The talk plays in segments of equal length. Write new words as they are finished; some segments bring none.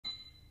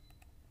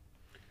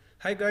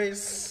Hi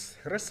guys,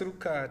 let's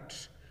look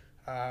at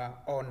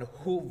on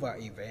Hoover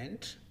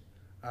event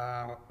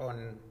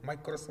on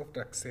Microsoft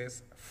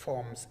Access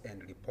forms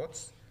and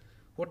reports.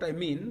 What I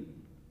mean,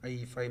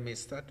 if I may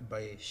start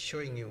by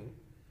showing you,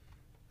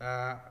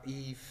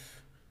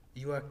 if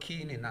you are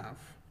keen enough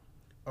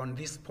on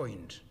this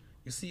point,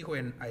 you see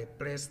when I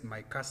press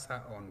my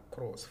cursor on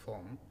cross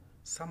form,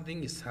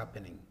 something is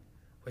happening.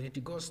 When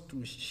it goes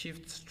to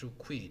shifts to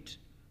quit,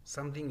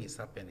 something is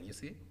happening, you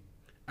see?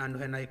 And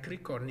when I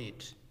click on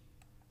it,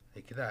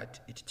 like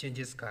that, it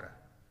changes color.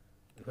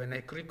 When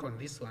I click on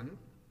this one,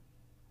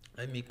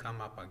 let me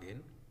come up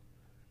again.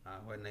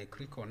 When I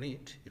click on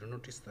it, you'll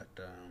notice that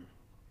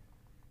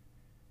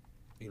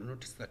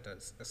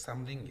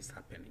something is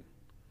happening.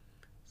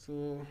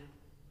 So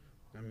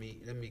let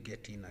me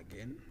get in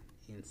again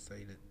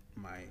inside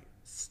my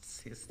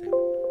system.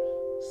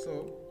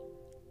 So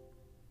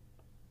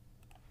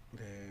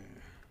the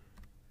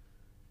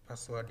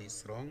password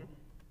is wrong.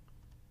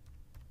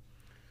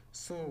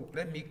 So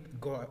let me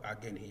go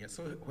again here.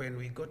 So when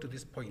we go to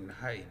this point,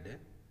 hide,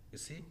 you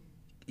see,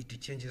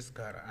 it changes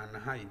color, and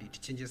hide, it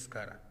changes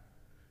color.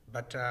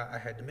 But I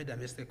had made a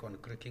mistake on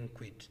clicking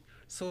quit.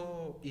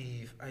 So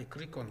if I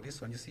click on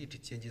this one, you see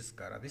it changes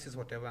color. This is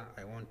whatever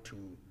I want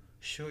to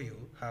show you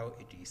how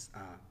it is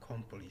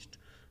accomplished.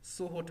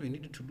 So what we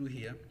need to do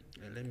here,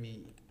 let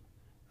me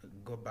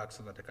go back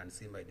so that I can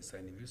see my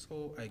design view.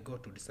 So I go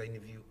to design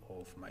view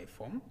of my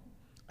form.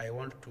 I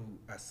want to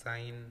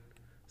assign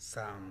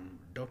some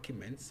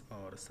documents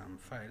or some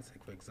files,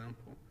 like for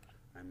example,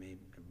 I may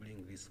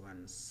bring this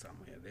one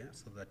somewhere there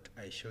so that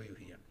I show you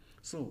here.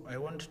 So I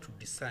want to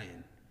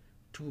design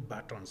 2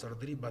 buttons or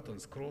 3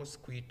 buttons, cross,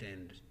 quit,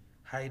 and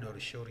hide or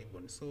show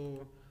ribbon.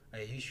 So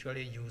I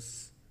usually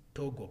use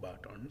toggle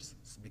buttons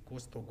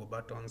because toggle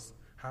buttons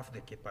have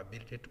the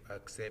capability to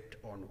accept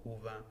on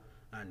Hoover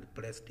and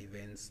pressed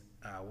events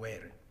well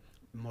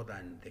more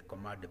than the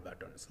command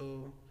button.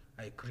 So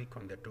I click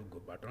on the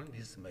toggle button.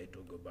 This is my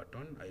toggle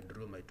button. I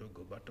draw my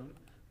toggle button,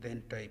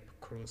 then type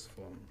cross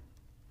form.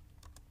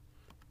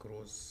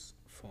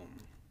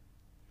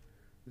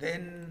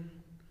 Then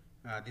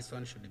this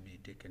one should be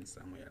taken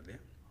somewhere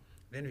there.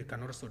 Then we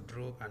can also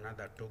draw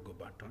another toggle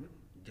button.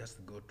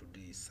 Just go to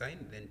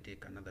design, then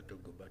take another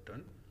toggle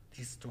button.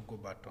 This toggle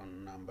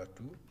button number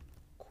 2,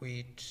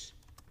 quit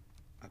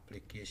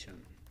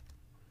application.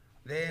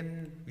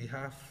 Then we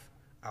have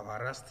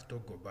our last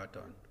toggle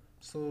button.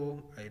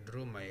 So I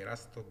draw my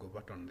last toggle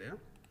button there.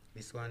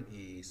 This one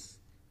is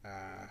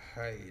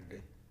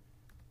hide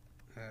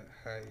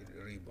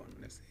ribbon.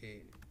 Let's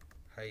say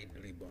hide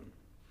ribbon.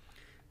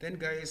 Then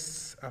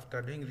guys,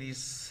 after doing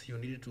this, you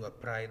need to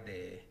apply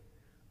the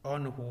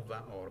on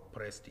Hoover or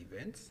pressed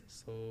events.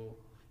 So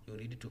you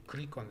need to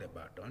click on the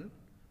button.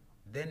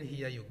 Then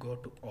here you go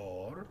to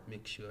OR.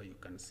 Make sure you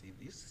can see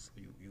this.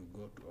 So you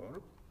go to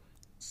OR.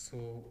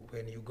 So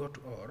when you go to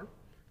OR,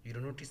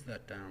 you'll notice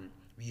that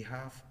we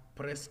have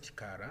pressed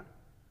color,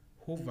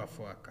 Hoover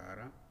for a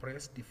color,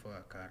 pressed for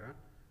a color,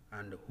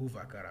 and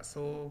Hoover color.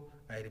 So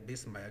I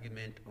base my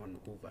argument on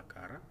Hoover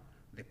color,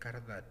 the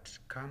color that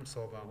comes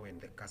over when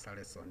the cursor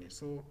is on it.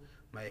 So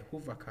my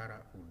Hoover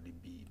color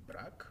would be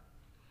black.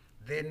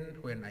 Then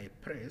when I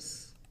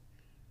press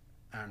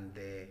and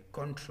the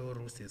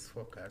control says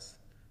focus,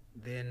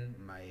 then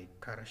my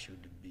color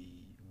should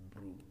be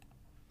blue.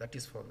 That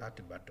is for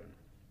that button.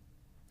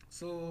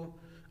 So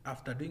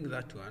after doing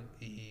that one,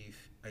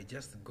 if I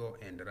just go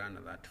and run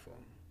that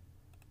form,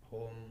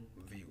 home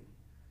view,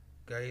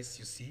 guys,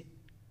 you see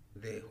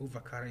the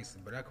Hoover color is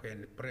black.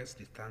 When pressed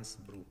it turns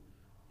blue,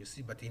 you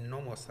see, but in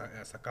normal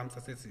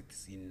circumstances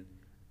it's in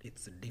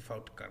its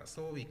default color.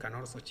 So we can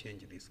also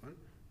change this one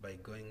by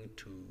going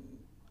to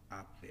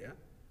up there.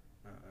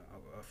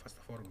 First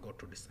of all, go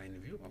to design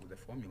view of the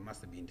form. You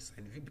must be in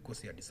design view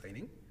because you are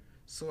designing.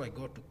 So I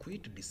go to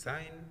quit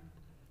design,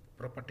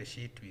 property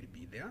sheet will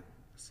be there.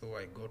 So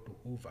I go to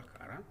Hoover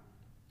color,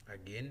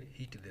 again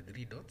hit the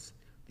 3 dots.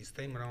 This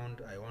time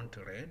around I want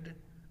red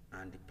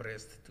and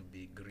pressed to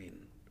be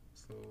green.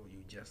 So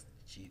you just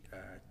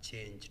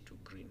change to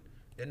green.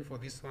 Then for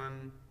this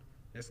one,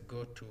 let's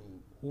go to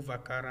Hoover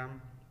color.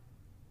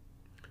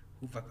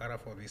 Hoover color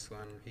for this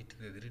one, hit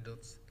the 3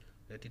 dots,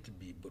 let it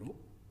be blue.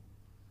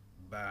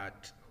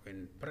 But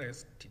when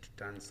pressed, it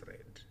turns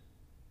red.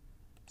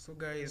 So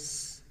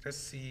guys, let's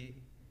see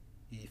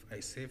if I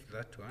save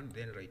that one,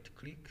 then right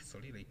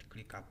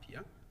click up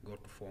here, go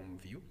to form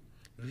view.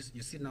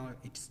 You see now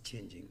it's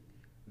changing.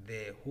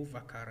 The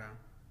Hoover color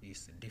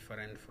is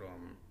different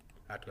from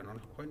at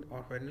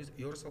when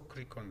you also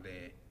click on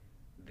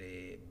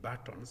the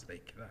buttons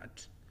like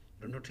that,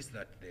 you'll notice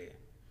that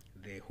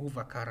the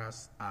Hoover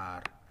colors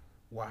are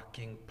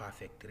working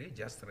perfectly,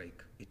 just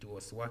like it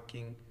was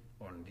working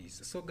on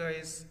this. So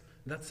guys,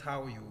 that's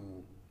how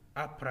you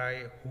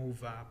apply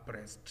Hoover,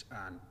 pressed,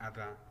 and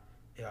other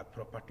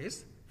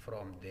properties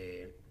from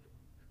the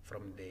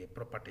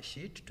property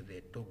sheet to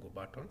the toggle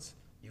buttons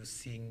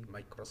using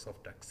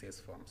Microsoft Access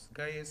forms.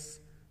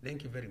 Guys,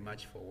 thank you very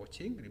much for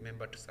watching.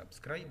 Remember to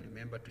subscribe,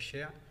 remember to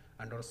share,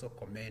 and also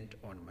comment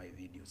on my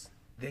videos.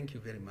 Thank you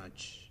very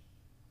much.